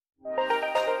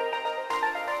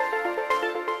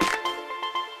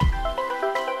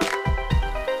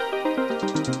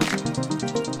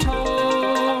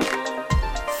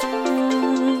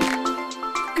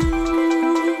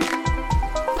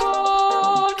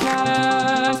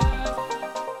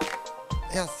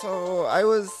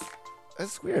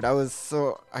it's weird.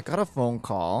 I got a phone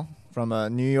call from a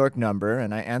New York number,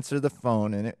 and I answered the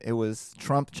phone, and it was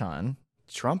Trump-chan.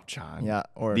 Trump-chan? Yeah,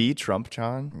 or the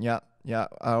Trump-chan? Yeah,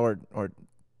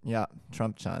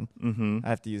 Trump-chan. Mm-hmm. I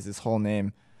have to use his whole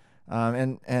name.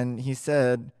 And he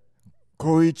said,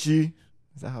 Koichi.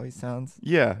 Is that how he sounds?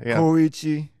 Yeah.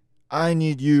 Koichi, I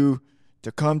need you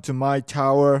to come to my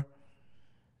tower.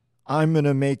 I'm going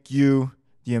to make you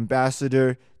the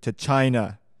ambassador to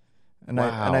China. And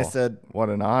wow. I said, what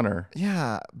an honor.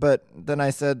 Yeah, but then I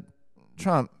said,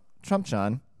 Trump-chan.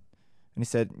 And he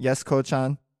said, yes,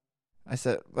 Ko-chan. I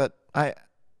said, but I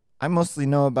mostly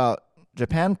know about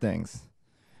Japan things.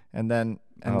 And then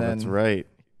that's right.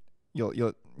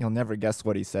 You'll never guess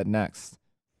what he said next.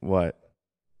 What?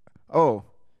 Oh,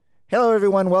 hello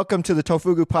everyone. Welcome to the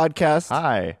Tofugu podcast.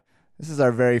 Hi. This is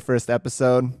our very first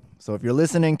episode. So if you're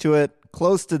listening to it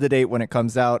close to the date when it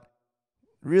comes out,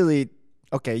 really,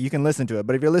 okay, you can listen to it.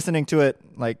 But if you're listening to it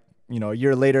like, a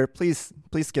year later, please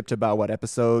skip to about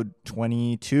episode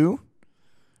 22?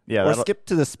 Yeah. Or skip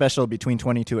to the special between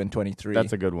 22 and 23.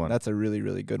 That's a good one. That's a really,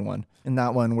 really good one. In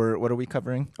that one, what are we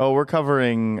covering? Oh, we're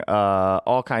covering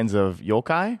all kinds of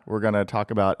yokai. We're going to talk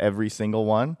about every single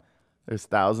one. There's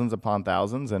thousands upon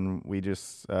thousands, and we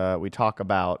just we talk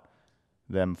about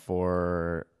them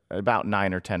for about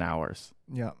 9 or 10 hours.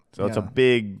 Yeah. So it's a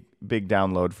big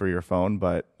download for your phone,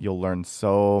 but you'll learn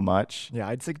so much. Yeah,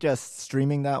 I'd suggest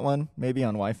streaming that one, maybe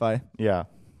on Wi-Fi. Yeah.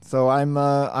 So I'm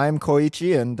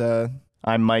Koichi, and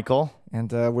I'm Michael. And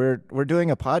we're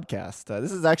doing a podcast.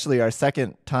 This is actually our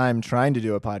second time trying to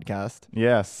do a podcast.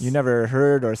 Yes. You never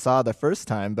heard or saw the first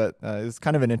time, but it was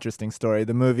kind of an interesting story.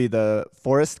 The movie The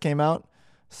Forest came out,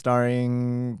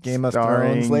 starring Game of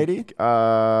Thrones lady. Game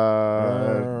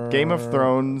of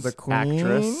Thrones the queen?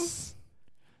 actress.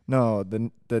 No,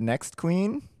 the next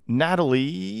queen?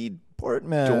 Natalie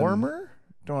Portman. Dormer?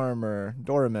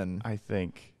 Dorman. I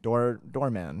think.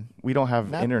 Dorman. We don't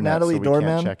have internet, Natalie so we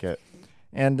Dorman? can't check it.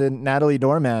 And Natalie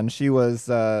Dorman, she was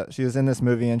in this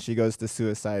movie, and she goes to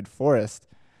Suicide Forest,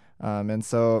 and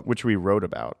so which we wrote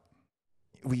about.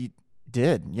 We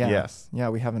did, yeah. Yes, yeah.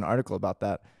 We have an article about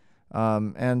that,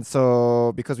 and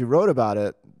so because we wrote about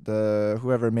it,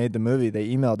 whoever made the movie, they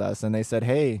emailed us and they said,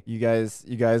 "Hey, you guys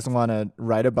want to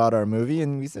write about our movie?"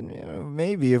 And we said,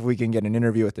 "Maybe if we can get an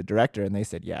interview with the director." And they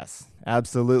said, "Yes,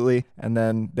 absolutely." And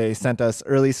then they sent us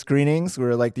early screenings. We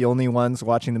were like the only ones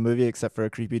watching the movie except for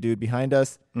a creepy dude behind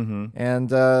us. Mm-hmm.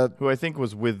 And who I think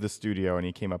was with the studio, and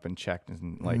he came up and checked,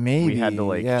 and maybe we had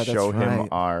to show him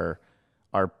right.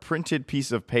 our printed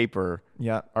piece of paper,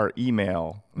 our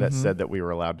email that said that we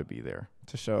were allowed to be there.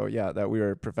 To show, that we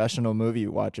were professional movie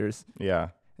watchers. Yeah.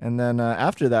 And then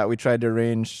after that, we tried to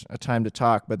arrange a time to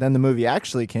talk. But then the movie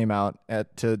actually came out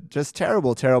to just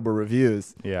terrible, terrible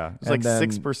reviews. Yeah. It's like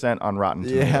 6% on Rotten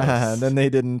Tomatoes. Yeah. And then they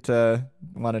didn't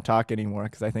want to talk anymore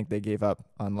because I think they gave up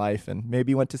on life and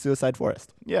maybe went to Suicide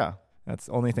Forest. Yeah. That's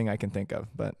the only thing I can think of.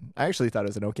 But I actually thought it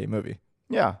was an okay movie.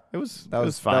 Yeah. It was fine.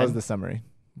 That was the summary.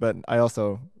 But I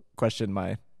also questioned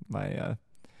my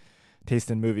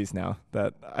taste in movies now,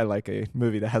 that I like a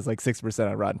movie that has like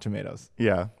 6% on Rotten Tomatoes.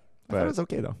 Yeah. I thought it was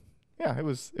okay though. Yeah, it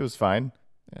was fine.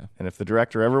 Yeah. And if the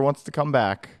director ever wants to come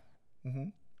back,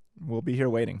 we'll be here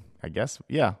waiting. I guess.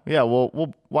 Yeah. Yeah.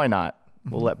 We'll why not?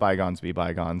 We'll let bygones be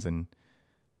bygones. And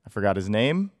I forgot his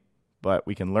name, but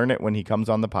we can learn it when he comes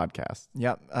on the podcast.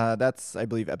 Yeah. That's, I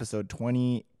believe, episode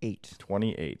 28.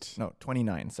 28. No,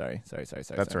 29. Sorry.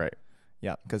 That's right.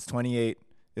 Yeah. Because 28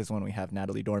 is when we have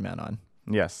Natalie Dorman on.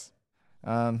 Yes.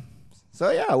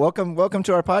 So yeah, welcome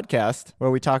to our podcast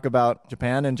where we talk about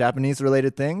Japan and Japanese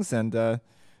related things and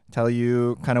tell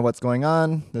you kind of what's going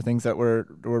on, the things that we're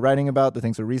writing about, the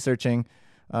things we're researching,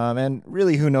 and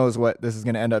really who knows what this is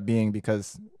going to end up being,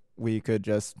 because we could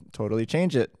just totally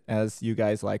change it as you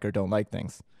guys like or don't like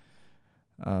things.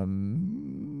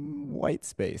 White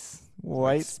space.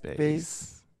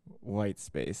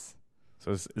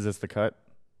 So is this the cut?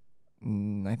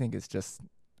 I think it's just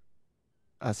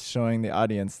us showing the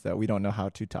audience that we don't know how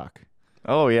to talk.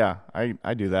 Oh yeah,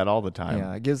 I do that all the time.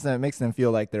 Yeah, it makes them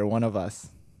feel like they're one of us,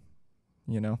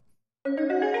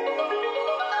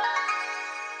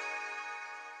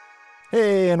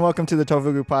 Hey, and welcome to the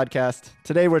Tofugu podcast.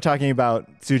 Today we're talking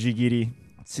about tsujigiri.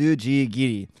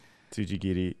 Tsujigiri.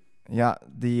 Yeah,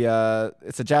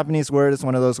 it's a Japanese word. It's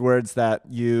one of those words that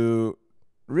you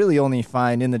really only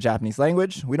find in the Japanese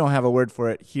language. We don't have a word for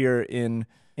it here in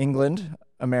England,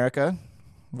 America,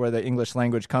 where the English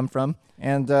language come from.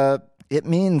 And it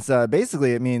means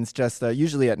just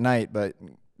usually at night, but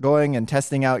going and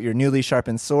testing out your newly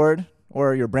sharpened sword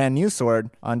or your brand new sword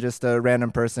on just a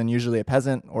random person, usually a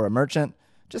peasant or a merchant,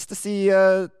 just to see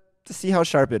see how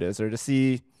sharp it is, or to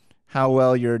see how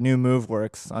well your new move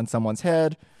works on someone's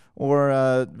head, or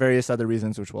various other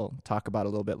reasons, which we'll talk about a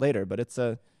little bit later. But it's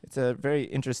a very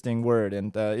interesting word,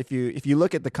 and if you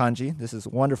look at the kanji, this is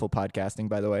wonderful podcasting,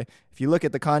 by the way. If you look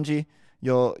at the kanji,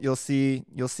 you'll see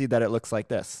that it looks like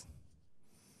this.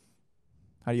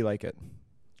 How do you like it?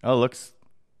 Oh, it looks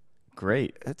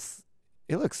great.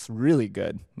 It looks really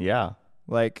good. Yeah.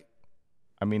 Like,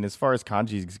 I mean, as far as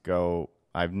kanjis go,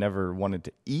 I've never wanted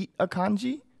to eat a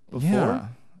kanji before. yeah,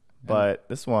 But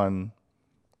this one,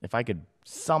 if I could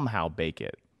somehow bake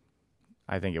it,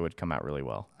 I think it would come out really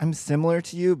well. I'm similar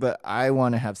to you, but I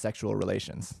want to have sexual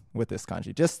relations with this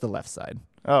kanji, just the left side.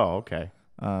 Oh, okay.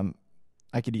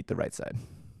 I could eat the right side.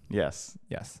 Yes.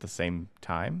 Yes. At the same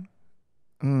time?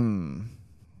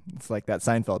 It's like that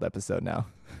Seinfeld episode now,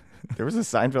 There was a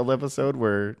Seinfeld episode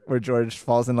where George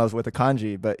falls in love with a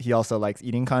kanji, but he also likes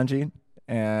eating kanji,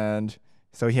 and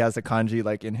so he has a kanji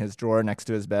like in his drawer next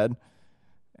to his bed,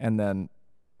 and then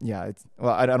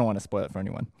I don't want to spoil it for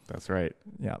anyone. That's right.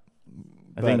 Yeah,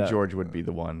 I think George would be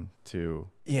the one to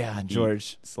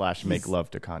George / make love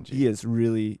to kanji. He is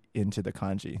really into the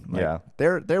kanji. Like, Yeah.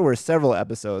 There were several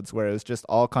episodes where it was just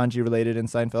all kanji related in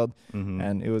Seinfeld, Mm-hmm.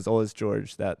 and it was always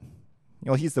George that,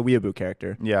 he's the weeaboo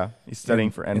character. Yeah, he's studying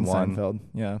for in N1. Seinfeld.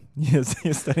 Yeah,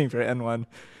 he's studying for N1.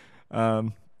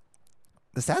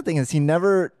 The sad thing is he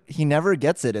never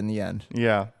gets it in the end.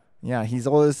 Yeah. Yeah, he's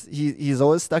always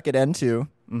stuck at N2,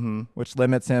 Mm-hmm. which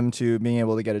limits him to being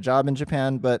able to get a job in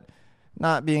Japan, but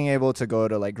not being able to go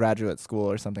to like graduate school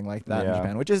or something like that in Yeah.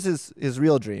 Japan, which is his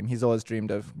real dream. He's always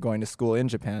dreamed of going to school in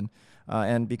Japan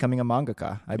and becoming a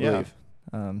mangaka, I believe.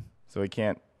 So he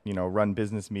can't, run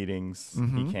business meetings.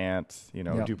 Mhm. He can't,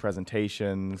 Yep. do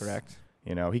presentations. Correct.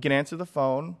 He can answer the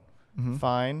phone. Mhm.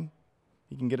 Fine.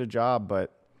 He can get a job,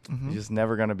 but Mhm. he's just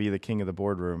never going to be the king of the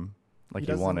boardroom like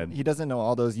he wanted. He doesn't know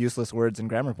all those useless words and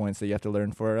grammar points that you have to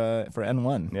learn for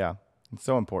N1. Yeah. It's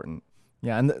so important.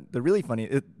 Yeah, and the really funny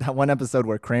that one episode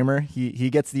where Kramer he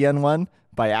gets the N1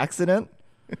 by accident.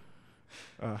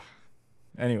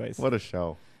 Anyways, What a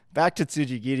show. back to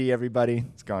Tsujigiri, everybody.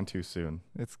 It's gone too soon.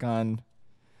 It's gone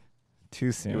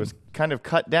too soon. It was kind of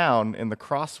cut down in the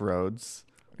crossroads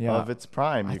Yeah. of its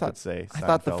prime, I you could say. I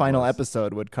thought the Seinfeld final was.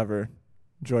 episode would cover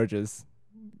George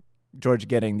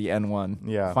getting the N1.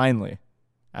 Yeah. Finally,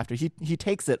 after he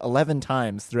takes it 11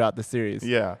 times throughout the series.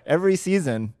 Yeah. Every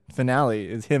season finale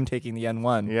is him taking the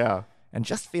N1 Yeah. and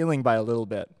just failing by a little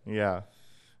bit. Yeah.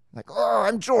 Like, oh,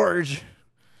 I'm George.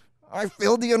 I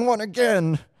failed the N1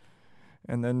 again.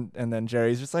 And then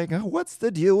Jerry's just like, oh, what's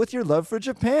the deal with your love for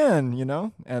Japan?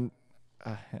 And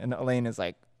Elaine is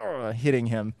like hitting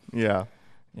him. Yeah.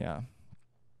 Yeah.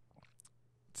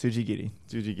 Tsujigiri.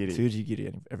 Tsujigiri.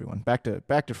 Tsujigiri, everyone. Back to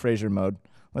Frasier mode.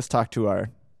 Let's talk to our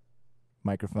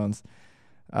microphones.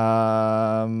 So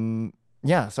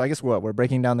I guess we're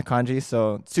breaking down the kanji.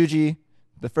 So Tsuji,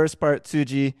 the first part,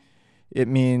 Tsuji, it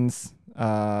means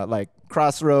like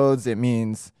crossroads. It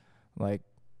means like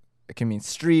it can mean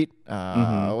street.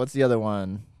 What's the other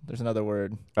one? There's another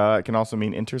word. It can also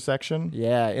mean intersection.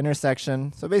 Yeah,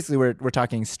 intersection. So basically, we're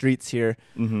talking streets here,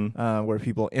 where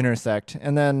people intersect.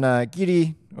 And then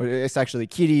giri, or it's actually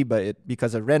kiri, but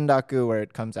because of rendaku, where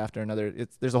it comes after another.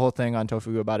 There's a whole thing on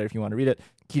Tofugu about it if you want to read it.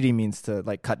 Kiri means to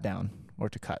like cut down or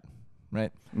to cut,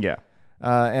 right? Yeah.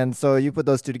 And so you put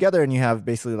those two together, and you have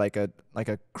basically like a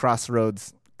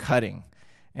crossroads cutting.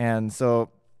 And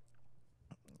so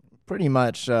pretty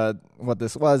much what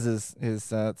this was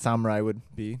is samurai would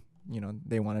be,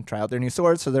 they want to try out their new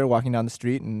swords, so they're walking down the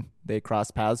street and they cross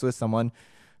paths with someone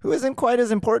who isn't quite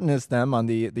as important as them on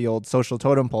the old social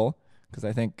totem pole, because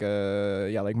I think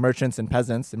like merchants and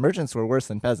peasants. And merchants were worse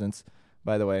than peasants,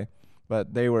 by the way,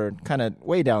 but they were kind of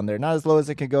way down there, not as low as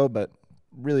it could go, but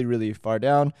really, really far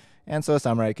down. And so a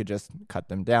samurai could just cut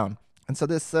them down. And so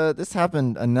this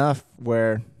happened enough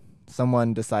where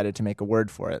someone decided to make a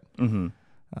word for it. Mm-hmm.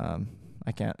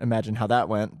 I can't imagine how that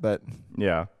went, but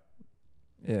Yeah.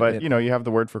 But, you have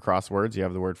the word for crosswords, you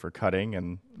have the word for cutting,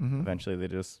 and eventually they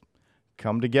just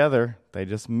come together. They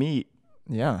just meet.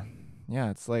 yeah,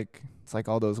 it's like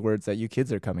all those words that you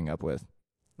kids are coming up with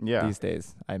Yeah. these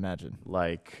days, I imagine.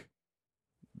 Like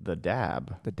the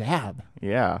dab. The dab.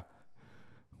 Yeah.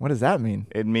 What does that mean?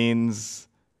 It means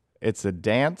it's a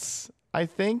dance, I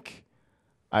think.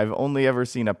 I've only ever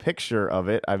seen a picture of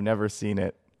it. I've never seen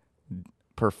it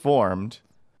performed,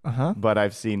 but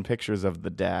I've seen pictures of the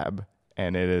dab,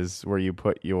 and it is where you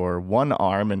put your one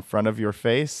arm in front of your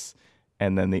face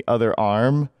and then the other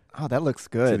arm Oh, that looks to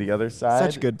good. the other side.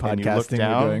 Such good and you look podcasting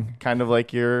down, we're doing. kind of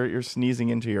like you're sneezing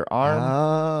into your arm.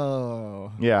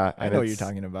 Oh. Yeah, I and know what you're it's-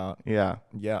 talking about. Yeah,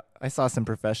 Yeah. I saw some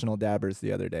professional dabbers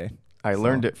the other day. I So-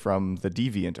 learned it from the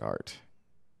Deviant Art.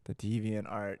 The Deviant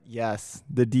Art. Yes,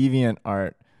 the Deviant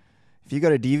Art. If you go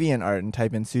to Deviant Art and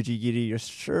type in Tsujigiri, you're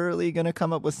surely going to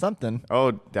come up with something.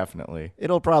 Oh, definitely.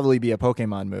 It'll probably be a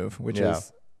Pokemon move, which Yeah.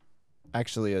 is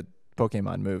actually a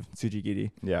Pokemon move,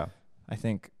 Tsujigiri. Yeah, I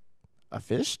think a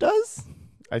fish does?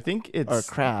 I think it's Or a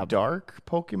crab. dark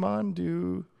Pokemon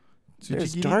do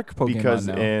There's Tsujigiri dark Pokemon because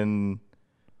now. in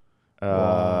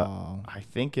Wow. I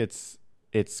think it's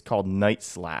called Night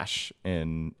Slash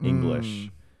in English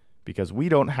because we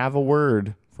don't have a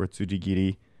word for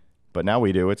Tsujigiri, but now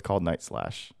we do. It's called Night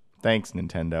Slash. Thanks,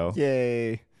 Nintendo.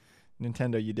 Yay.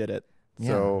 Nintendo, you did it.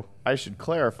 So I should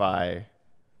clarify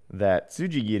that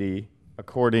Tsujigiri,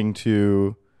 according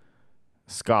to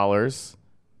scholars,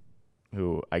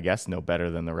 who I guess know better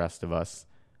than the rest of us,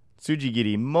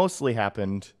 Tsujigiri mostly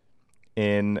happened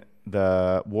in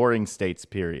the Warring States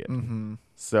period. Mm-hmm.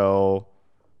 So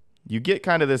you get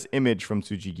kind of this image from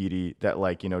Tsujigiri that,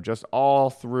 like, just all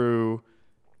through,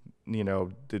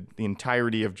 the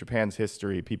entirety of Japan's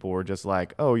history, people were just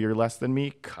like, oh, you're less than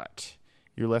me, cut.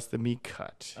 You're less than me,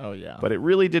 cut. Oh, yeah. But it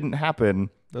really didn't happen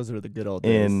those were the good old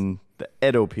days. in the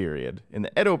Edo period. In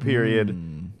the Edo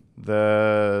period,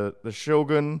 the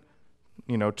shogun,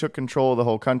 took control of the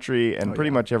whole country, and pretty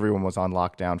much everyone was on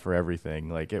lockdown for everything.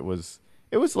 Like it was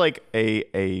like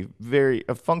a very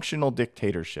functional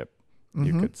dictatorship,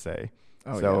 you could say.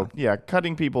 Oh, So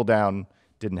cutting people down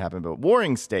didn't happen. But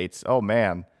Warring States, oh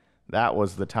man, that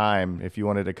was the time. If you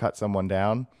wanted to cut someone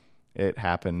down, it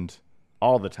happened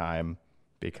all the time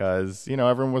because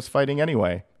everyone was fighting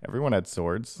anyway. Everyone had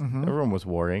swords. Everyone was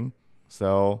warring.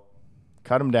 So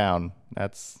cut them down.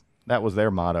 That was their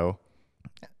motto.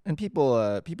 And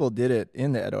people did it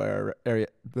in the Edo area.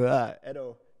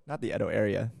 Not the Edo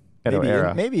area. Edo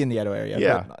era. Maybe in the Edo area.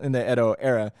 Yeah. But in the Edo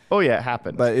era. Oh yeah, it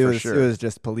happened. But it for was sure. it was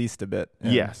just policed a bit.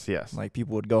 And, yes. Like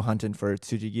people would go hunting for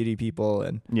Tsujigiri people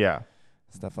and Yeah.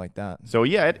 stuff like that. So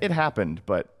yeah, it happened,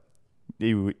 but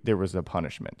there was a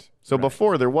punishment. So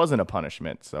before there wasn't a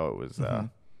punishment, so it was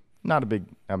not a big.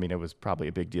 I mean, it was probably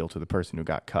a big deal to the person who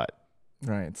got cut.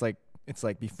 Right. It's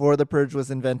like before the purge was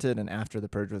invented and after the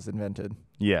purge was invented.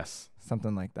 Yes.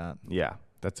 Something like that. Yeah,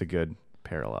 that's a good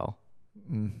parallel.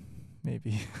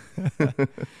 Maybe.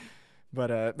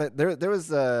 But there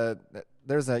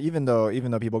was even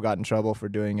though people got in trouble for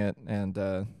doing it, and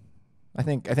I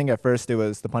think at first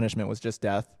the punishment was just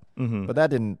death, but that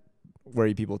didn't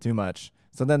worry people too much.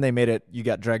 So then they made it you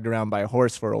got dragged around by a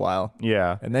horse for a while,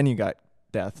 Yeah. and then you got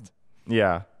deathed.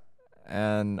 Yeah.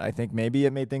 And I think maybe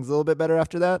it made things a little bit better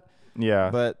after that. Yeah.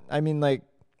 But I mean, like,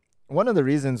 one of the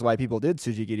reasons why people did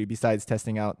Tsujigiri, besides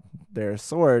testing out their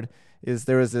sword, is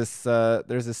there's this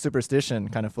superstition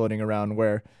kind of floating around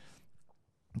where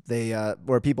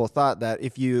where people thought that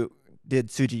if you did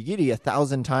Tsujigiri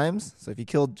 1,000 times, so if you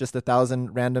killed just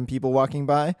 1,000 random people walking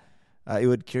by, it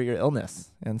would cure your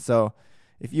illness. And so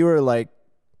if you were like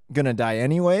gonna die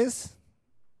anyways,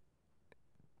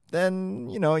 then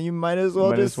you might as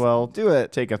well do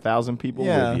it. Take 1,000 people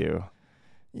Yeah. with you.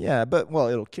 Yeah, but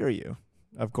it'll cure you,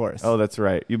 of course. Oh, that's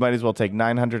right. You might as well take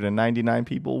 999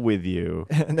 people with you,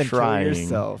 and then trying kill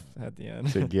yourself at the end.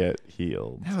 to get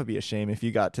healed. That would be a shame if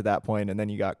you got to that point and then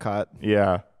you got caught.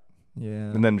 Yeah.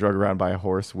 Yeah. And then drug around by a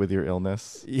horse with your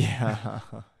illness. Yeah.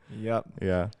 Yep.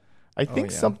 Yeah. I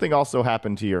think yeah. something also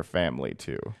happened to your family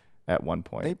too at one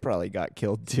point. They probably got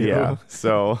killed too. Yeah.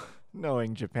 So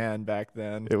Knowing Japan back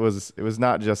then. it was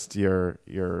not just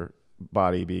your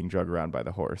body being drugged around by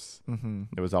the horse. Mm-hmm.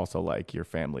 It was also like your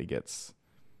family gets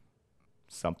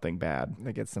something bad.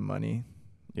 They get some money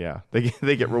Yeah.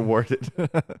 They get rewarded.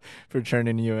 for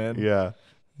turning you in. Yeah.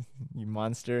 You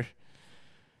monster.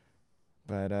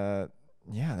 But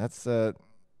yeah, that's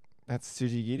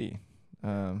Tsujigiri.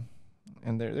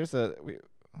 And there's a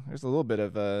little bit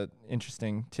of a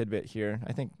interesting tidbit here.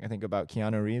 I think about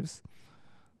Keanu Reeves.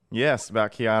 Yes,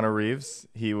 about Keanu Reeves.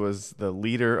 He was the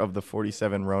leader of the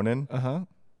 47 Ronin,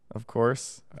 of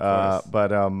course.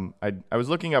 But I was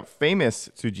looking up famous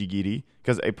Tsujigiri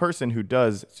because a person who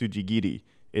does Tsujigiri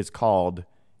is called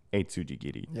a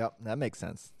Tsujigiri. Yep, that makes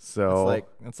sense. So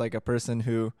it's like a person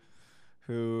who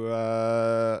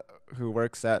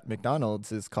works at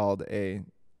McDonald's is called a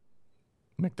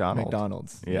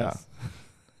McDonald's. Yeah. Yes.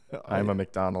 I'm a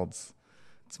McDonald's.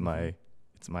 It's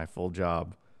my full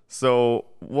job. So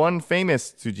one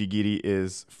famous Tsujigiri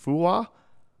is Fuwa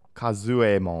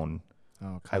Kazuemon.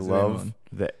 Oh, I love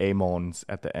the amons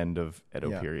at the end of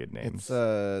Edo Yeah. period names.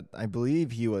 It's I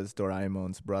believe he was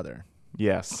Doraemon's brother.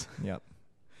 Yes. Yep.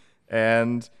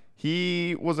 And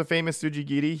he was a famous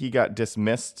Tsujigiri. He got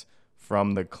dismissed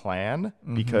from the clan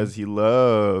because he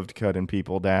loved cutting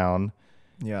people down.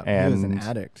 Yeah. And he was an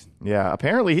addict. Yeah,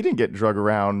 apparently he didn't get drug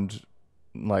around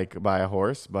like by a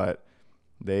horse, but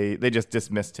they just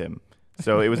dismissed him.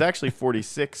 So it was actually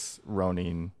 46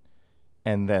 Ronin,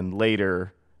 and then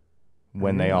later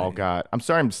when they all Really? got... I'm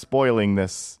sorry I'm spoiling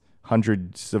this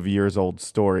hundreds of years old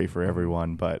story for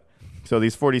everyone, but so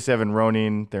these 47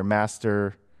 Ronin, their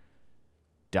master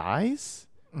dies?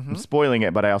 I'm spoiling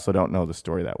it, but I also don't know the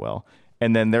story that well.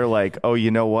 And then they're like, oh,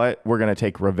 you know what? We're going to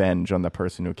take revenge on the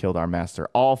person who killed our master.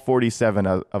 All 47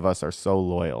 of us are so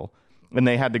loyal. And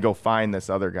they had to go find this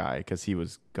other guy because he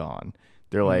was gone.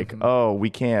 They're like, oh, we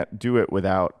can't do it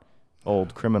without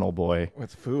old criminal boy,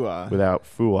 With Fua. without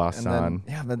And Fuwa-san.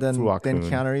 then, but then Fuwa-kun.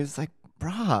 Keanu Reeves is like,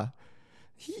 brah,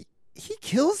 he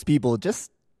kills people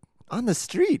just on the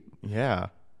street. Yeah.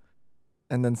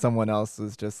 And then someone else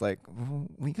was just like, well,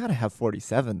 we got to have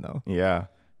 47 though. Yeah.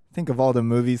 Think of all the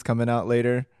movies coming out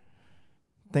later.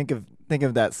 Think of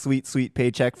that sweet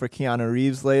paycheck for Keanu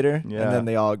Reeves later. Yeah. And then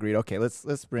they all agreed, okay,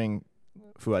 let's bring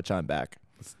Fuwa-chan back.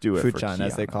 Let's do it for Fu-chan,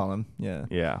 as they Keanu. call him. Yeah.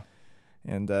 Yeah.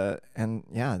 And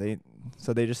yeah, they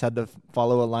just had to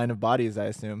follow a line of bodies, I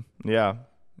assume. Yeah.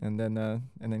 And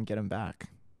then get him back.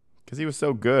 Because he was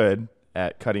so good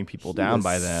at cutting people down was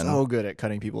by then. so good at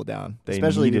cutting people down, They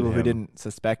especially needed people who him. didn't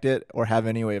suspect it or have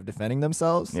any way of defending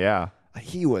themselves. Yeah.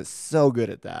 He was so good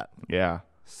at that. Yeah.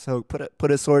 So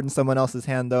put a sword in someone else's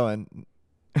hand though, and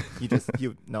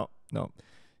no,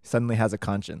 suddenly has a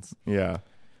conscience. Yeah.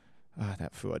 Ah,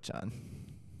 that Fuwa-chan.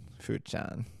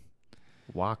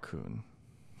 Wakun.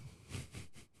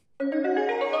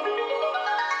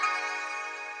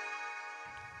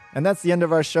 And that's the end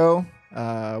of our show.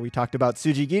 We talked about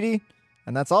Tsujigiri,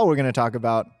 and that's all we're going to talk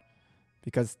about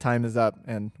because time is up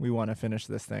and we want to finish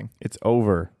this thing. It's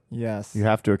over. Yes. You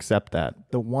have to accept that.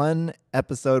 The one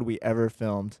episode we ever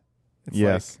filmed. It's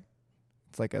Yes.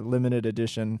 It's like a limited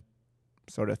edition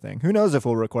sort of thing. Who knows if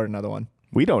we'll record another one?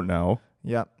 We don't know.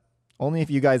 Yep. Only if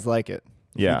you guys like it.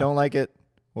 If Yeah. you don't like it,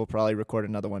 we'll probably record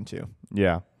another one too.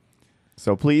 Yeah.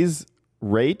 So please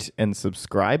rate and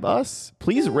subscribe us.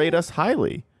 Please rate us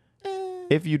highly.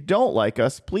 If you don't like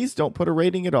us, please don't put a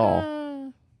rating at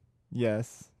all.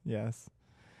 Yes.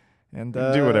 And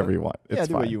Do whatever you want. It's yeah,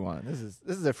 do fine. what you want. This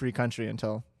is a free country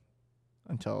until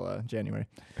January.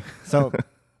 So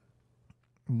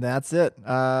that's it.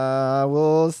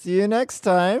 We'll see you next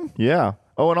time. Yeah.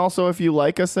 Oh, and also, if you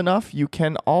like us enough, you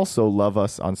can also love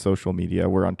us on social media.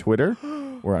 We're on Twitter.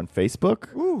 We're on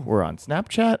Facebook. We're on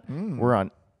Snapchat. We're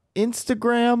on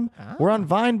Instagram. We're on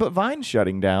Vine, but Vine's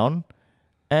shutting down.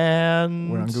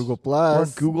 And We're on Google We're on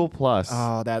Plus. Google Plus.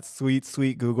 Oh, that sweet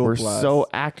Google We're Plus. so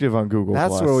active on Google That's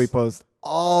Plus. where we post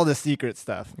all the secret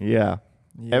stuff. Yeah.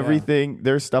 Yeah. Everything.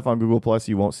 There's stuff on Google Plus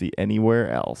you won't see anywhere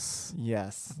else.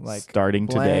 Yes, like Starting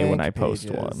today when I blank post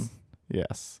pages. one.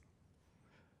 Yes.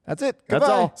 That's it. That's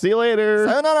Goodbye. all. See you later.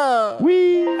 Sayonara.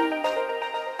 Whee!